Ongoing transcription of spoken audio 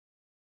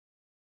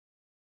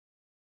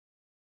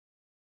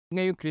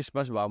Ngayong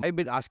Christmas ba, I've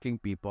been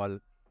asking people,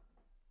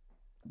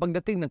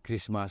 pagdating ng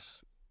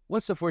Christmas,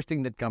 what's the first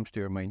thing that comes to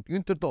your mind?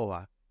 Yung totoo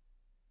ha.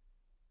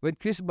 When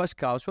Christmas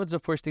comes, what's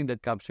the first thing that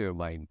comes to your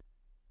mind?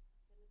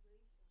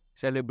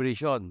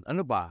 Celebration.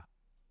 Ano ba?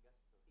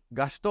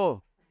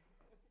 Gasto.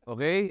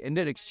 Okay? And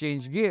then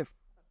exchange gift.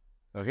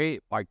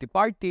 Okay?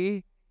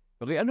 Party.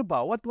 Okay? Ano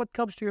ba? What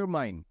comes to your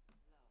mind?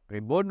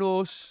 Okay?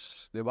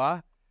 Bonus.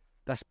 Diba?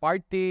 Tas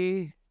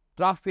party,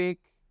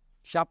 traffic,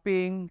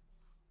 shopping.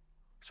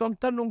 So ang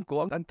tanong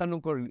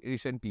ko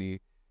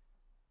recently,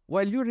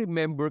 while you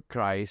remember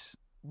Christ,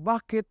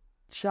 bakit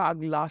siya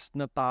ang last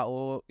na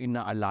tao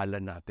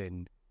inaalala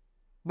natin?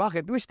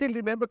 Bakit? We still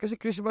remember kasi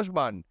Christmas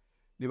man.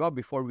 Di ba?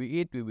 Before we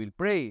eat, we will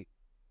pray.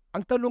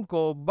 Ang tanong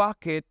ko,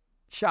 bakit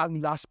siya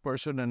ang last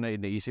person na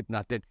naisip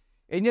natin?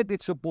 And yet,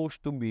 it's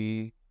supposed to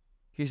be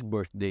his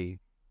birthday.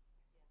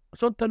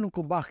 So, ang tanong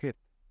ko, bakit?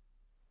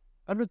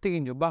 Ano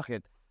tingin nyo?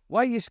 Bakit?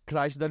 Why is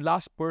Christ the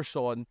last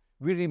person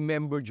we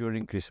remember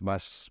during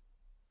Christmas?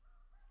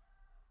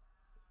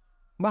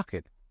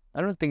 Bakit?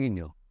 Ano tingin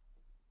nyo?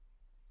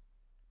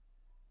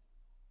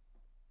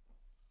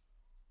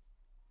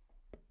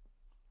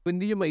 Kung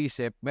hindi nyo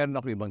maisip, meron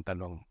ako ibang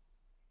tanong.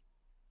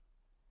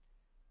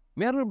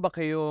 Meron ba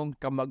kayong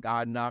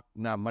kamag-anak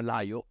na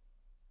malayo,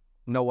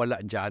 na wala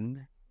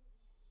dyan?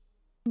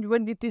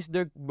 When it is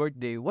their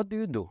birthday, what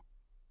do you do?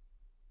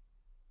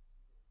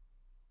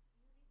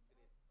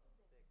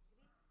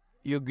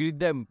 You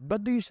greet them.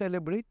 But do you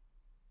celebrate?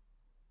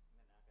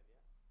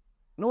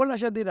 No, wala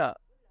siya din na.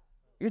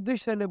 You do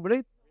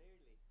celebrate?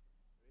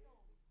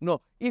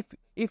 No. If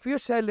you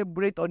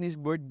celebrate on his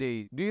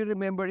birthday, do you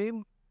remember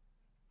him?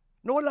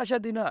 No, wala siya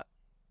din na.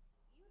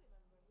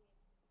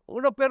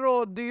 No,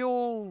 pero do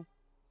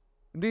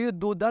you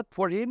do that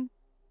for him?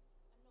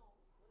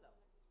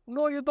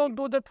 No, you don't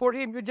do that for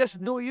him. You just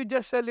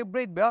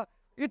celebrate. Ba?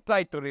 You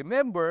try to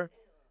remember,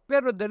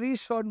 pero the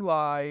reason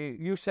why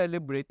you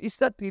celebrate is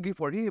not really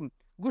for him.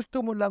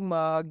 Gusto mo lang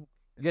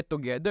mag-get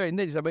together. And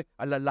then sabi,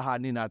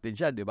 alalahanin natin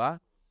siya, di ba?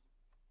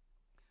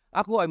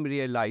 Ako, I'm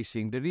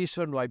realizing the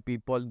reason why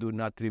people do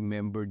not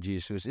remember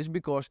Jesus is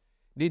because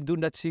they do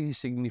not see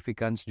his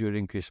significance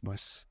during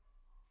Christmas.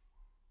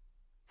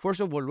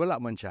 First of all,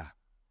 wala man siya.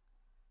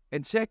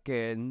 And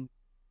second,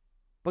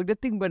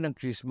 pagdating ba ng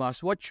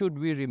Christmas, what should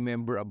we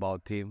remember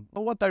about him?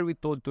 What are we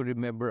told to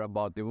remember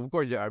about him? Of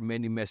course, there are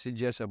many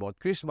messages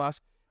about Christmas,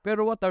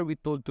 pero what are we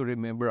told to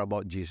remember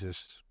about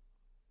Jesus?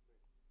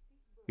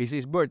 It's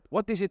his birth.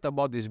 What is it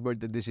about his birth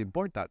that is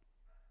important?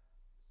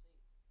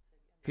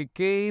 He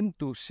came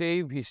to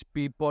save his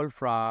people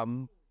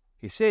from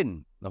his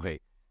sin.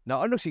 Okay.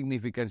 Now, ano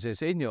significance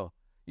sa inyo?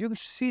 Yung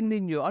sin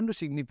ninyo, ano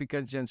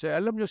significance yan? So,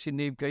 alam nyo,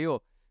 sinave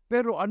kayo.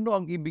 Pero ano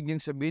ang ibig niyang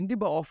sabihin? Di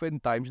ba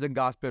oftentimes the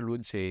gospel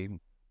would say,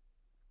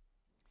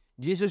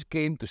 Jesus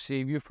came to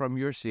save you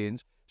from your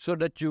sins so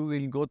that you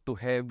will go to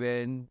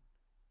heaven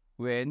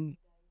when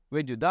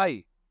you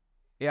die.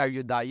 Are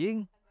you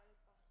dying?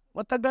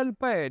 Matagal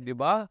pa di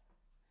ba?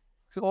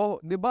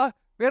 So, di ba?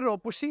 Pero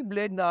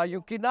posible na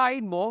yung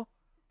kinain mo,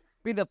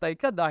 pinatay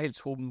ka dahil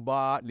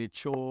humba,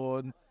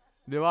 lechon,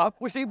 di ba?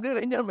 Posible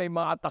rin yan, may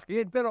mga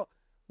atakin. Pero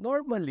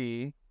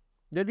normally,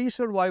 the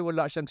reason why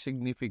wala siyang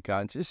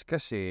significance is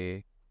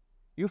kasi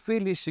you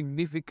feel his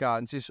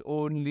significance is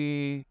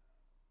only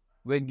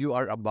when you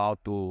are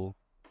about to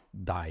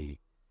die.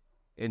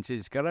 And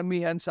since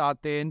karamihan sa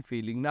atin,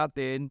 feeling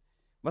natin,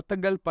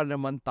 matagal pa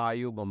naman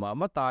tayo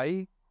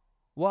mamamatay,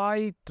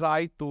 why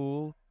try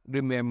to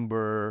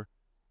remember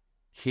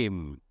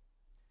him?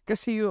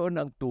 Kasi yun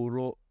ang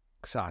turo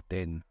sa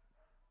atin.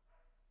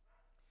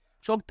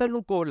 So, ang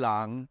tanong ko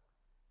lang,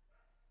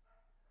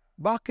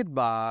 bakit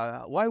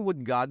ba, why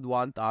would God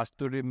want us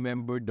to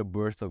remember the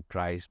birth of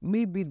Christ?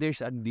 Maybe there's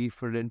a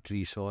different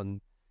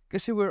reason.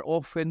 Kasi we're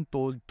often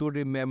told to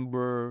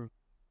remember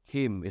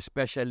him,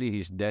 especially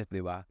his death,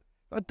 di ba?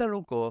 Ang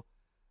tanong ko,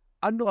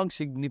 ano ang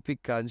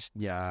significance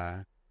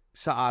niya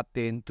sa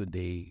atin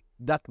today?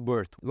 That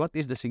birth, what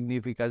is the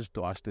significance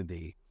to us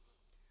today?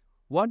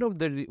 One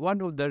of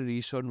the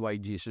reason why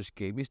Jesus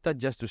came is not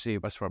just to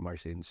save us from our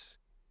sins.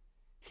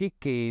 He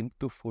came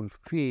to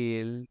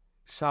fulfill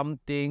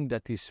something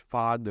that his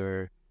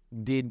Father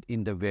did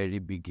in the very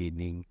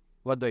beginning.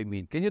 What do I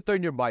mean? Can you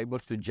turn your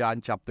Bibles to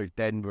John chapter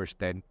 10, verse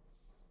 10?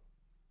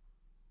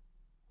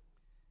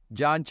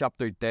 John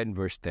chapter 10,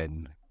 verse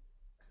 10.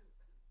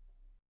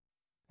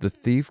 The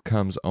thief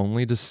comes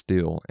only to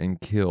steal and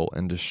kill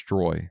and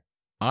destroy.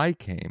 I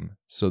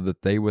came so that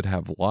they would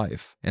have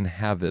life and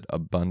have it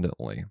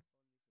abundantly.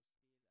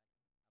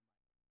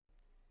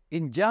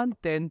 In John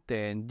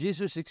 10:10,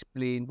 Jesus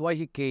explained why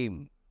he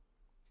came.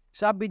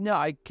 Sabi niya,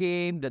 I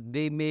came that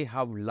they may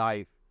have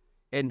life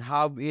and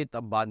have it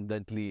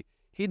abundantly.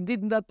 He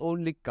did not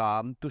only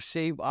come to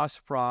save us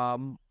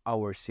from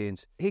our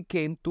sins. He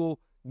came to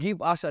give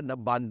us an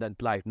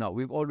abundant life. Now,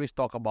 we've always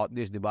talked about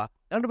this, di ba?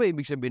 Ano ba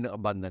ibig sabihin ng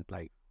abundant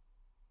life?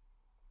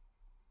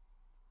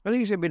 Ano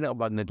ibig sabihin ng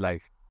abundant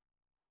life?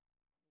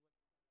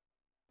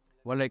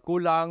 Walay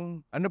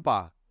kulang. Ano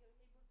pa?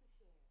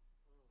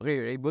 Okay,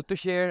 you're able to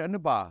share.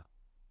 Ano pa?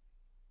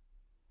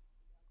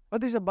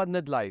 What is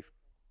abundant life?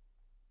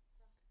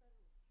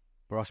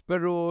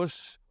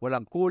 Prosperous,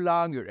 walang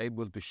kulang, you're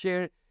able to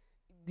share.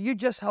 You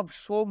just have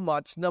so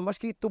much na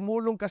maski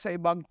tumulong ka sa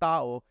ibang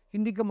tao,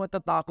 hindi ka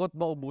matatakot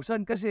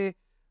maubusan kasi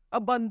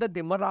abundant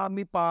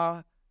marami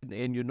pa.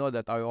 And you know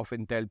that I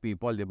often tell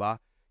people, di ba?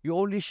 You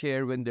only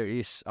share when there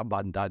is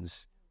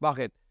abundance.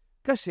 Bakit?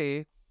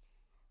 Kasi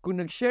kung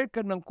nag-share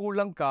ka ng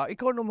kulang ka,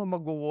 ikaw naman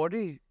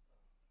mag-worry.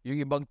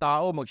 Yung ibang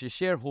tao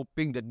mag-share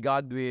hoping that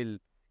God will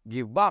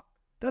give back.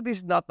 That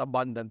is not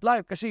abundant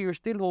life kasi you're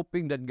still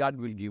hoping that God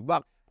will give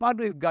back.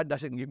 Paano if God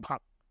doesn't give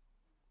back?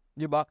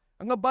 Di ba?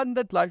 Ang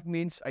abundant life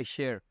means I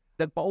share.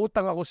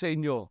 Nagpautang ako sa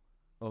inyo.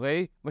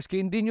 Okay?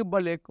 Maski hindi nyo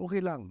balik,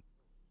 okay lang.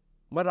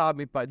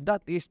 Marami pa.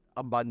 That is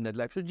abundant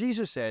life. So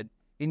Jesus said,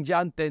 in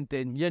John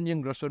 10:10, yan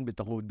yung rason bit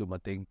ako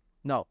dumating.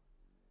 Now,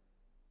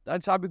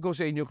 ang sabi ko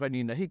sa inyo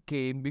kanina, He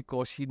came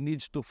because He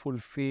needs to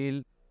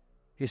fulfill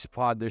His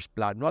Father's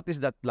plan. What is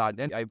that plan?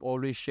 And I've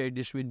always shared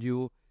this with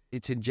you.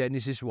 It's in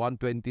Genesis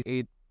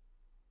 1:28.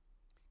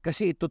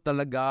 Kasi ito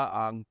talaga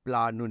ang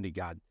plano ni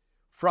God.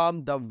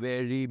 From the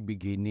very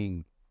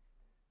beginning.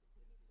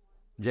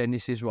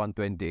 Genesis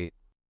 1:28.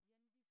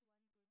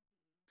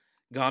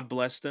 God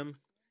blessed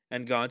them,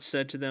 and God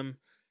said to them,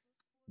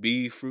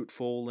 "Be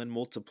fruitful and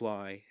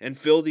multiply, and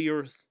fill the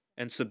earth,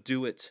 and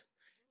subdue it,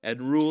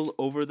 and rule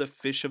over the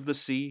fish of the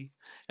sea,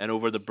 and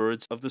over the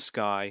birds of the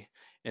sky,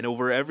 and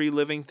over every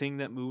living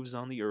thing that moves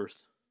on the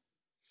earth."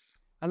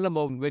 Alam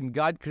mo, when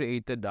God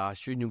created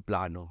us, yun yung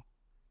plano.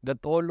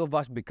 That all of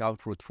us become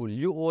fruitful.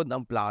 Yun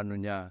ang plano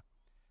niya.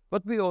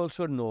 But we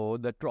also know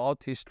that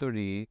throughout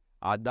history,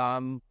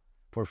 Adam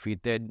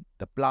forfeited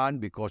the plan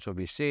because of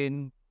his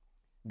sin.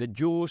 The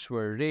Jews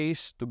were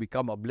raised to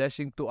become a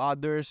blessing to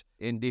others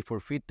and they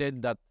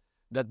forfeited that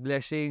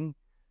blessing.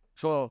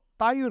 So,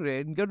 tayo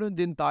rin, ganun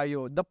din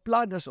tayo. The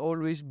plan has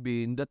always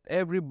been that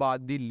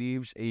everybody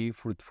lives a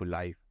fruitful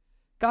life.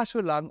 Kaso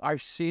lang, our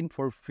sin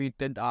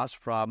forfeited us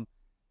from...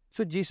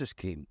 So, Jesus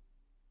came.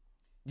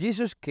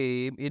 Jesus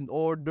came in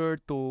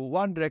order to,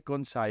 one,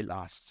 reconcile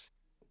us.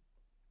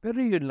 Pero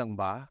yun lang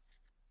ba?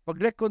 Pag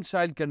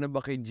reconcile ka na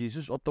ba kay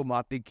Jesus,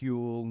 automatic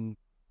yung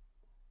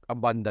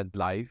abundant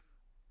life?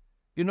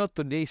 You know,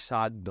 today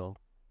sad, no?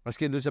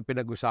 Maski doon sa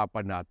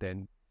pinag-usapan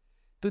natin.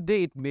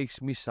 Today, it makes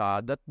me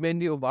sad that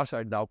many of us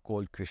are now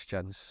called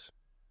Christians.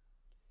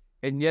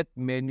 And yet,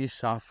 many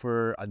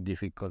suffer a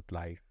difficult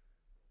life.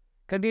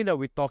 Kanina,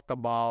 we talked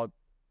about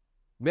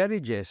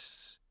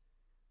marriages.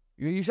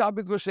 Yung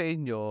sabi ko sa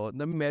inyo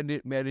na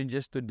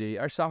marriages today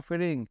are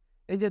suffering.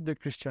 And yet, they're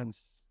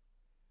Christians.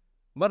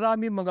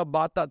 Marami mga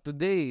bata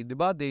today, di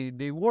ba?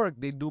 They work,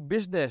 they do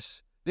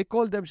business. They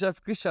call themselves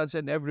Christians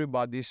and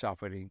everybody is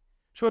suffering.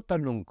 So,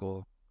 tanong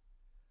ko,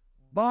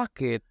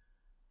 bakit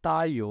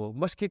tayo,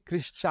 maski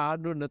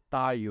Kristiyano na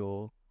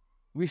tayo,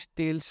 we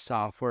still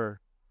suffer?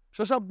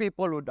 So, some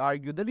people would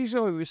argue, the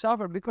reason why we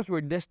suffer because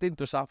we're destined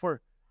to suffer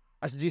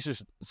as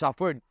Jesus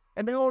suffered.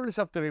 And I always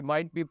have to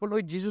remind people,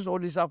 Jesus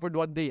only suffered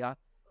one day, ha?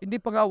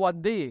 Hindi pa nga one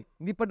day,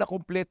 hindi pa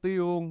nakumpleto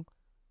yung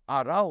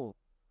araw.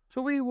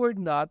 So, we were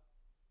not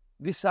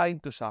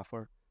designed to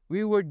suffer.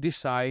 We were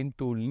designed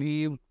to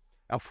live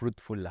a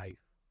fruitful life.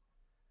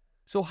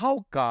 So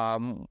how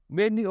come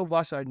many of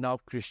us are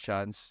now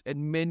Christians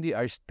and many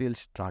are still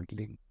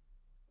struggling?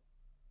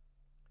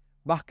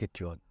 Bakit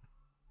yun?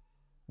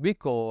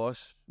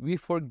 Because we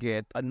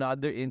forget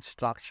another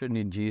instruction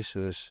in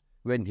Jesus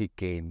when He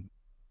came.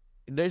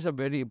 There's a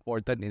very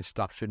important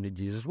instruction in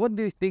Jesus. What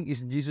do you think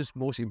is Jesus'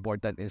 most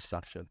important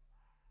instruction?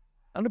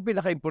 Ano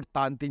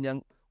pinaka-importante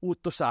niyang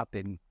utos sa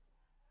atin?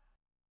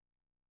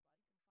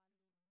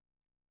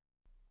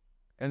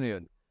 Ano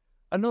yun?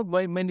 Ano,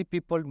 many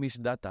people miss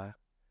that, ha?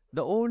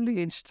 The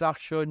only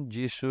instruction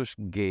Jesus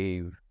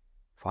gave,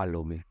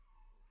 follow me.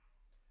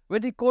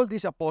 When He called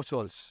His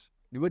apostles,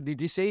 did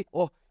He say,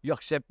 you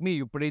accept me,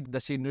 you prayed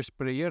the sinner's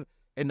prayer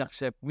and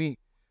accept me.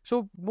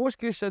 So most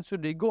Christians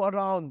today go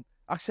around,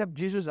 accept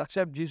Jesus,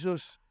 accept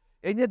Jesus.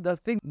 And yet the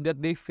thing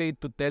that they fail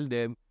to tell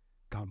them,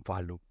 come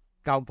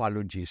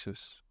follow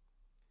Jesus.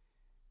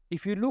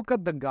 If you look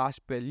at the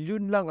gospel,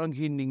 yun lang ang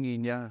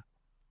hiningi niya,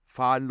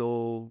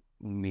 follow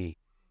me.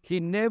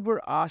 He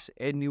never asked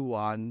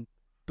anyone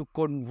to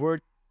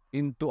convert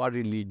into a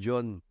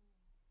religion.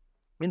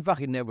 In fact,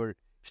 He never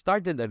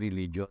started a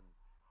religion.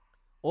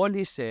 All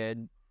He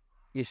said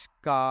is,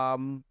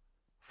 come,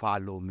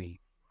 follow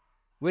me.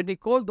 When He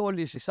called all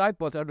His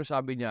disciples, ano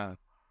sabi niya?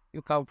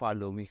 You come,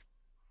 follow me.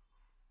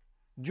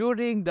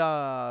 During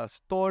the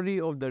story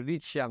of the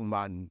rich young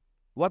man,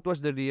 what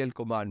was the real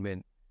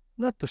commandment?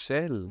 Not to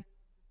sell.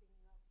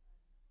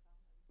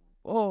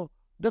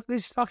 The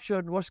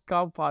instruction was,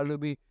 come, follow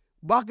me.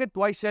 Bakit?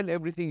 Why sell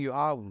everything you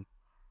have?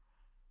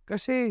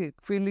 Kasi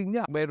feeling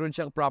niya, mayroon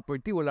siyang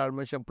property, wala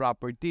naman siyang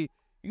property.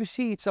 You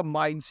see, it's a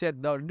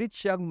mindset. The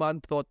rich young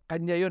man thought,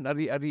 kanya yun,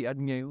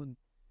 ari-arian niya yun.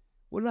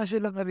 Wala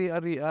silang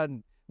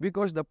ari-arian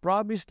because the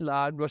promised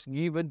land was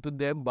given to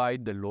them by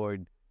the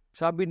Lord.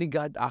 Sabi ni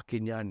God,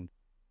 akin yan.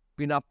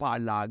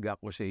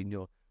 Pinapaalaga ko sa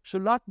inyo. So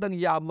lahat ng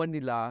yaman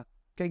nila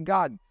kay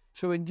God.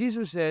 So when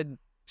Jesus said,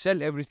 sell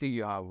everything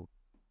you have,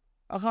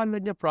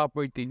 Akala niya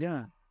property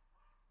niya.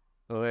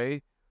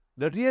 Okay?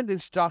 The real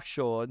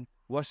instruction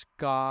was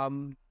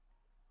come,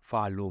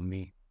 follow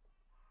me.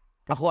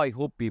 I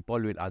hope people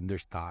will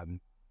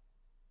understand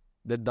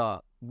that the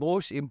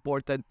most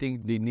important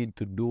thing they need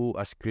to do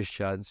as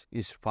Christians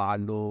is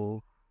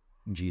follow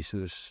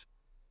Jesus.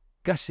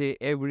 Kasi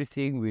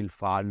everything will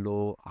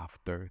follow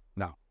after.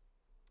 Now,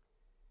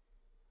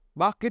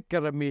 bakit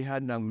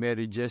karamihan ng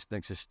marriages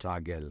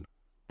nagsistruggle?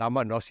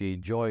 Tama, no? Si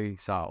Joy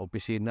sa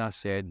opisina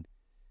said,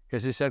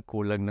 kasi sir,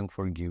 kulang ng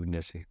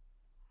forgiveness eh.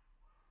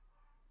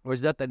 Was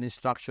that an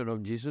instruction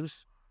of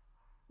Jesus?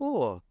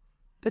 Oh,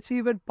 that's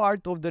even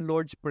part of the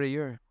Lord's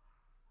Prayer.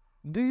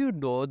 Do you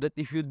know that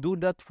if you do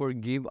not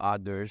forgive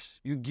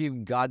others, you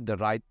give God the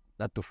right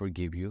not to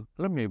forgive you?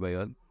 Alam niyo ba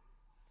yun?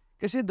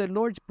 Kasi the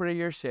Lord's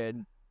Prayer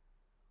said,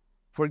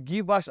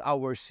 forgive us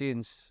our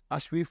sins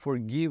as we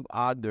forgive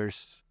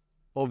others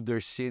of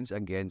their sins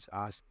against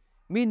us.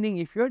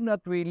 Meaning, if you're not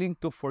willing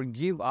to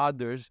forgive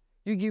others,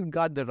 you give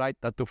God the right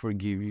not to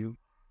forgive you.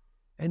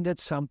 And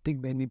that's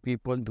something many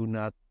people do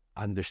not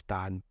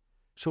understand.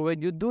 So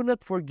when you do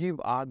not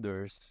forgive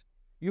others,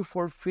 you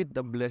forfeit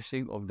the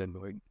blessing of the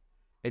Lord.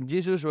 And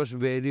Jesus was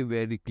very,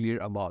 very clear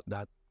about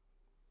that.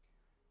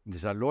 This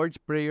is the Lord's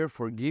Prayer,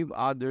 forgive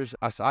others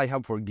as I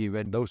have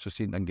forgiven those who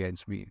sin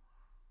against me.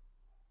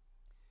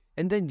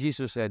 And then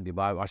Jesus said, di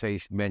ba, as I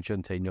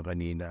mentioned sa inyo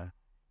kanina,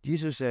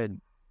 Jesus said,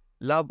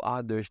 love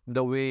others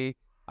the way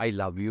I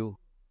love you.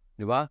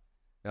 Di ba?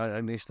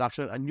 An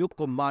instruction, a new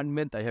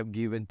commandment I have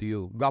given to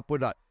you. Gapo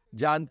na,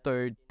 John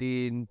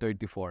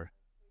 13:34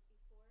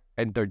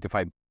 and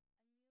 35.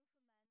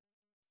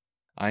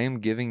 I am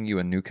giving you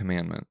a new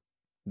commandment,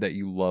 that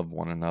you love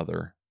one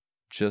another,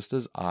 just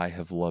as I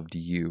have loved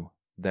you,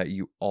 that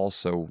you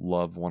also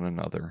love one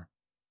another.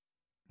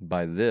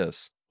 By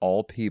this,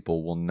 all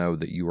people will know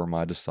that you are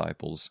my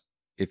disciples,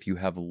 if you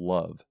have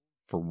love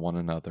for one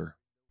another.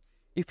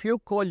 If you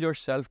call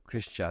yourself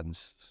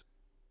Christians,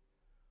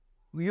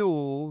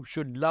 you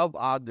should love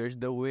others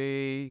the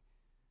way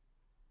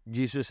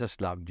Jesus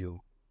has loved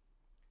you.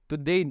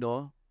 Today,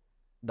 no,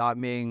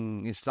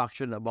 daming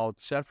instruction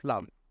about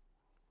self-love.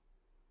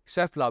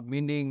 Self-love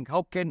meaning,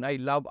 how can I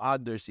love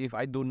others if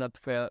I do not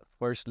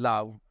first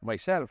love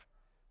myself?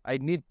 I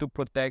need to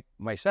protect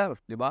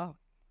myself, di ba?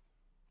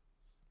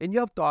 And you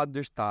have to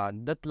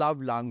understand that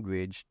love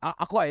language,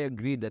 I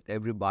agree that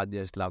everybody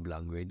has love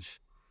language.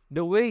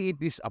 The way it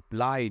is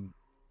applied,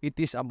 it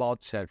is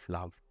about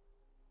self-love.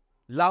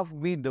 Love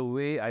me the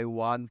way I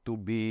want to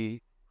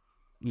be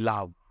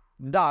loved.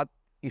 That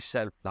is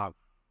self-love.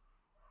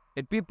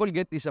 And people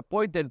get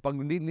disappointed pag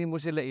hindi mo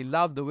sila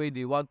i-love the way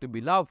they want to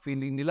be loved.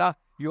 Feeling nila,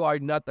 you are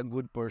not a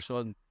good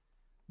person.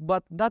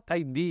 But that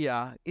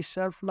idea is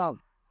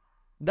self-love.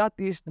 That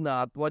is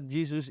not what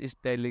Jesus is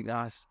telling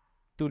us,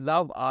 to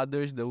love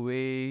others the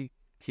way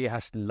He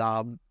has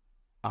loved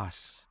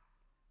us.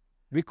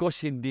 Because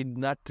He did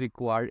not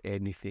require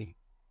anything.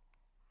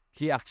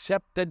 He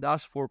accepted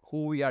us for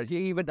who we are.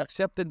 He even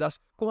accepted us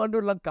kung ano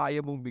lang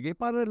kaya mong bigay.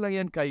 Para lang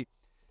yan kay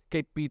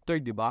Peter,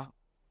 di ba?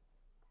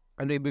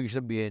 Ano ibig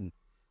sabihin?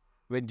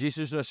 When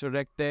Jesus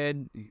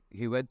resurrected,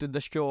 He went to the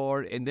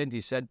shore and then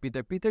He said,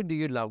 Peter, do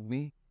you love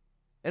me?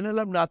 And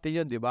alam natin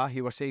yun, di ba?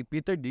 He was saying,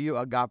 Peter, do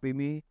you agape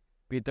me?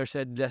 Peter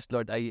said, yes,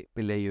 Lord, I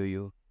phileo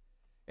you.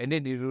 And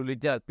then inulit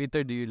niya,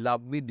 Peter, do you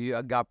love me? Do you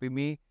agape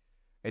me?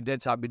 And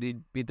then sabi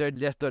ni Peter,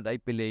 yes, Lord, I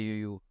phileo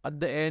you. At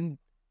the end,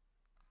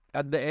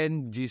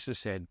 Jesus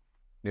said,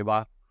 di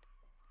ba?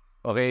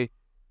 Okay,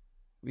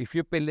 if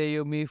you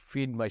phileo me,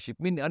 feed my sheep.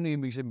 Ano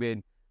ibig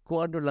sabihin?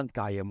 Kung ano lang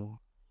kaya mo,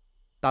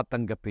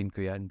 tatanggapin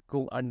ko yan.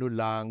 Kung ano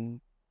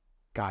lang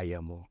kaya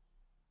mo.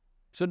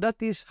 So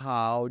that is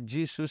how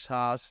Jesus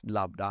has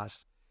loved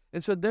us. And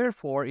so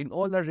therefore, in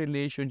all our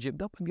relationship,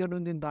 dapat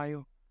ganoon din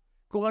tayo.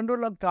 Kung ano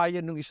lang kaya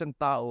ng isang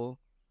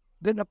tao,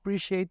 then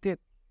appreciate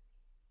it.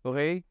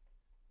 Okay?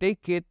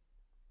 Take it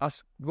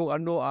as kung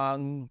ano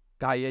ang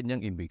kaya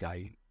niyang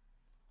ibigay.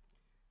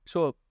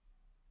 So,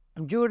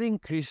 during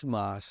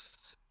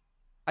Christmas,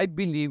 I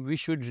believe we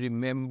should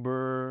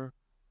remember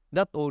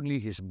not only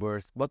His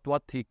birth, but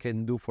what He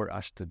can do for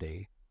us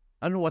today.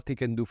 Ano what He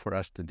can do for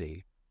us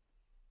today?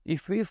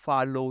 If we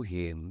follow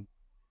Him,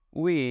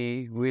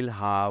 we will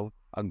have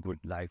a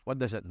good life. What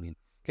does that mean?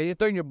 Can you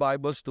turn your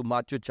Bibles to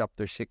Matthew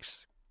chapter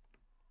 6?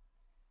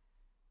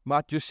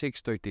 Matthew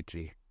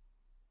 6:33.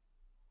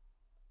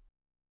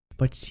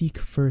 But seek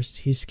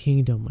first His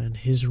kingdom and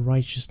His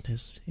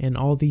righteousness, and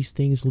all these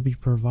things will be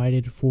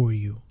provided for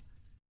you.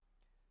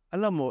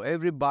 Alam mo,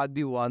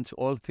 everybody wants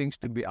all things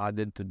to be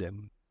added to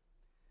them.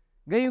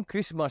 Ngayong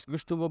Christmas,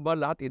 gusto mo ba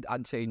lahat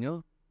i-add sa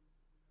inyo?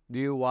 Do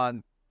you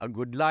want a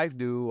good life?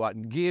 Do you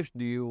want gifts?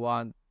 Do you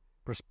want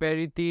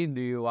prosperity?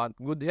 Do you want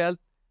good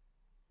health?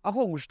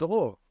 Ako gusto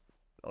ko.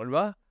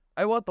 Diba?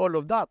 I want all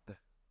of that.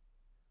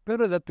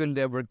 Pero that will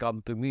never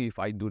come to me if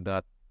I do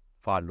not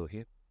follow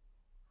Him.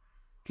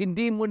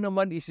 Hindi mo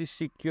naman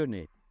isisik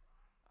yun eh.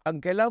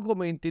 Ang kailangan ko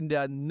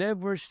maintindihan,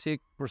 never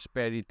seek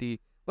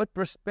prosperity. But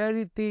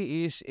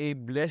prosperity is a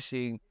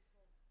blessing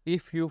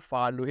if you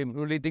follow Him.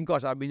 Ulitin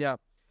ko, sabi niya,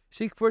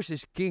 Seek first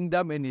His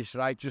kingdom and His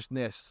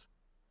righteousness.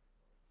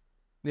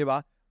 Di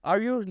ba? Are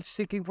you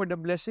seeking for the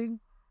blessing?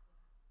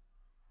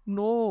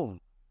 No.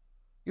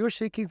 You're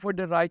seeking for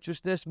the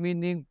righteousness,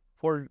 meaning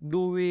for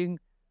doing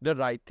the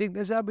right thing.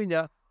 Na sabi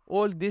niya,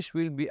 all this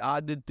will be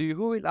added to you.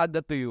 Who will add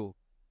that to you?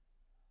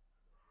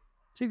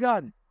 Si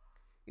God.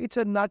 It's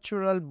a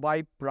natural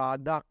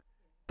byproduct.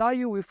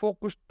 Tayo, we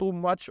focus too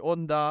much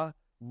on the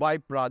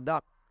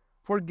byproduct,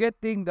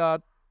 forgetting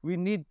that we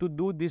need to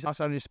do this as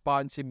a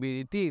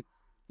responsibility.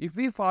 If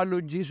we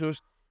follow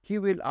Jesus, He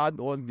will add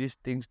all these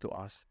things to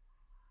us.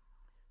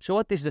 So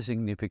what is the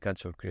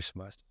significance of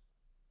Christmas?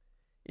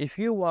 If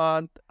you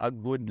want a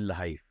good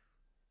life,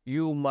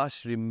 you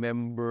must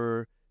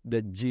remember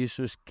that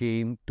Jesus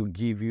came to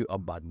give you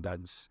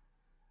abundance.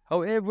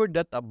 However,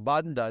 that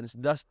abundance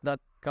does not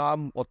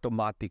come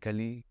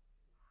automatically.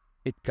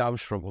 It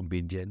comes from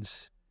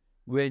obedience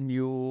when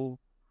you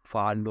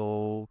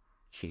follow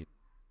Him.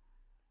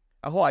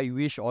 Ako, I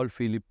wish all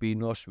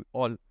Filipino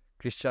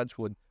Christians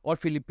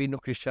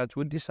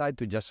would decide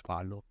to just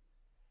follow.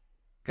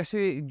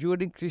 Kasi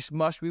during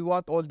Christmas, we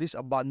want all this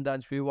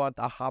abundance. We want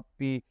a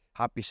happy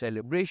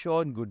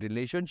celebration, good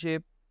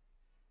relationship.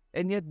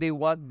 And yet, they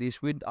want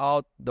this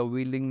without the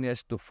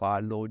willingness to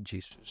follow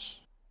Jesus.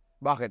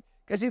 Bakit?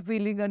 Kasi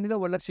feeling nga nila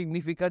walang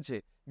significance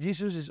eh.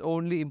 Jesus is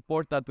only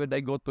important when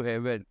I go to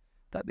heaven.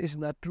 That is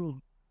not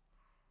true.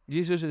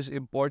 Jesus is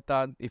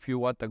important if you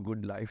want a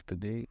good life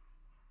today.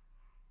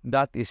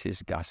 That is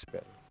His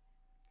gospel.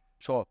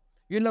 So,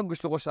 yun lang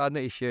gusto ko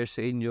sana i-share sa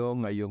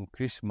inyo ngayong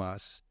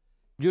Christmas.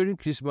 During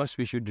Christmas,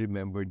 we should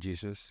remember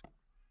Jesus.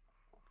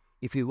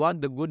 If you want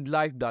the good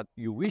life that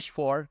you wish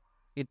for,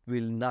 it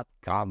will not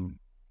come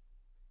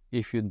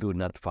if you do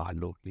not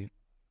follow Him.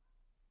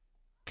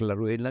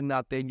 Klaruin lang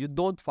natin, you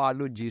don't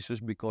follow Jesus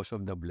because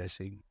of the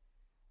blessing.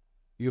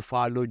 You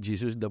follow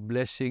Jesus, the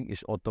blessing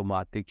is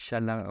automatic. Siya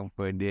lang ang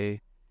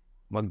pwede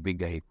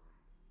magbigay.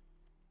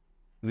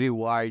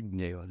 Reward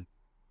niya yun.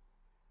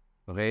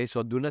 Okay,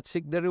 so do not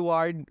seek the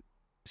reward.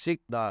 Seek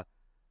the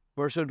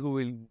person who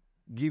will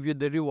give you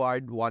the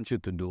reward wants you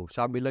to do.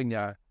 Sabi lang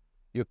niya,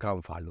 you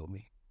come follow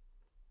me.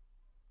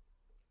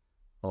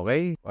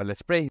 Okay, well,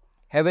 let's pray.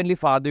 Heavenly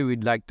Father,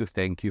 we'd like to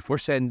thank you for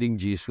sending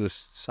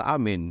Jesus sa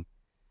amin.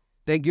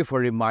 Thank you for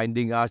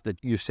reminding us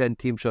that you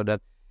sent Him so that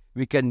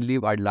we can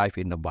live our life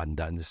in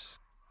abundance.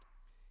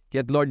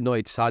 Yet, Lord, no,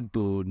 it's sad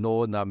to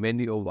know that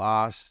many of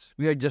us,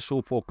 we are just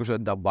so focused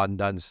on the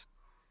abundance,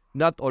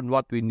 not on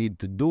what we need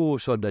to do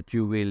so that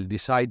you will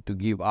decide to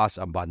give us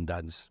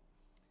abundance.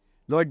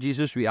 Lord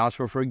Jesus, we ask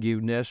for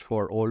forgiveness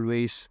for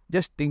always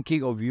just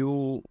thinking of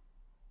you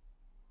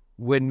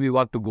when we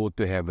want to go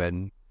to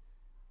heaven.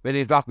 When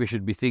in fact, we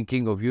should be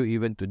thinking of you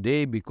even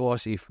today,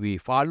 because if we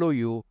follow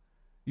you,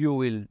 you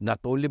will not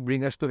only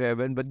bring us to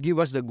heaven, but give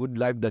us the good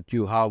life that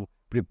you have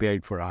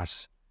prepared for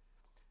us.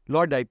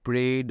 Lord, I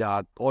pray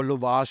that all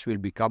of us will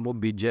become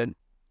obedient.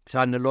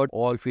 Sana, Lord,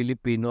 all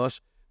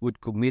Filipinos would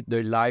commit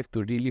their life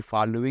to really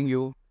following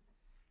you,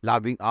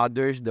 loving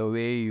others the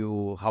way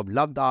you have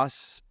loved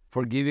us,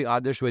 forgiving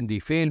others when they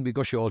fail,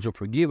 because you also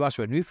forgive us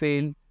when we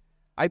fail.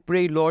 I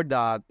pray, Lord,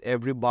 that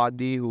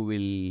everybody who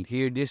will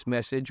hear this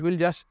message will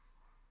just,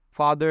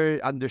 Father,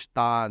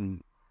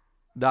 understand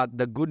that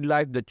the good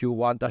life that you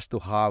want us to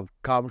have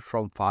comes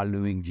from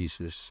following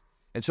Jesus.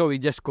 And so we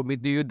just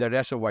commit to you the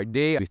rest of our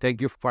day. We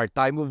thank you for our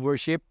time of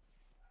worship.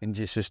 In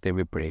Jesus' name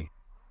we pray.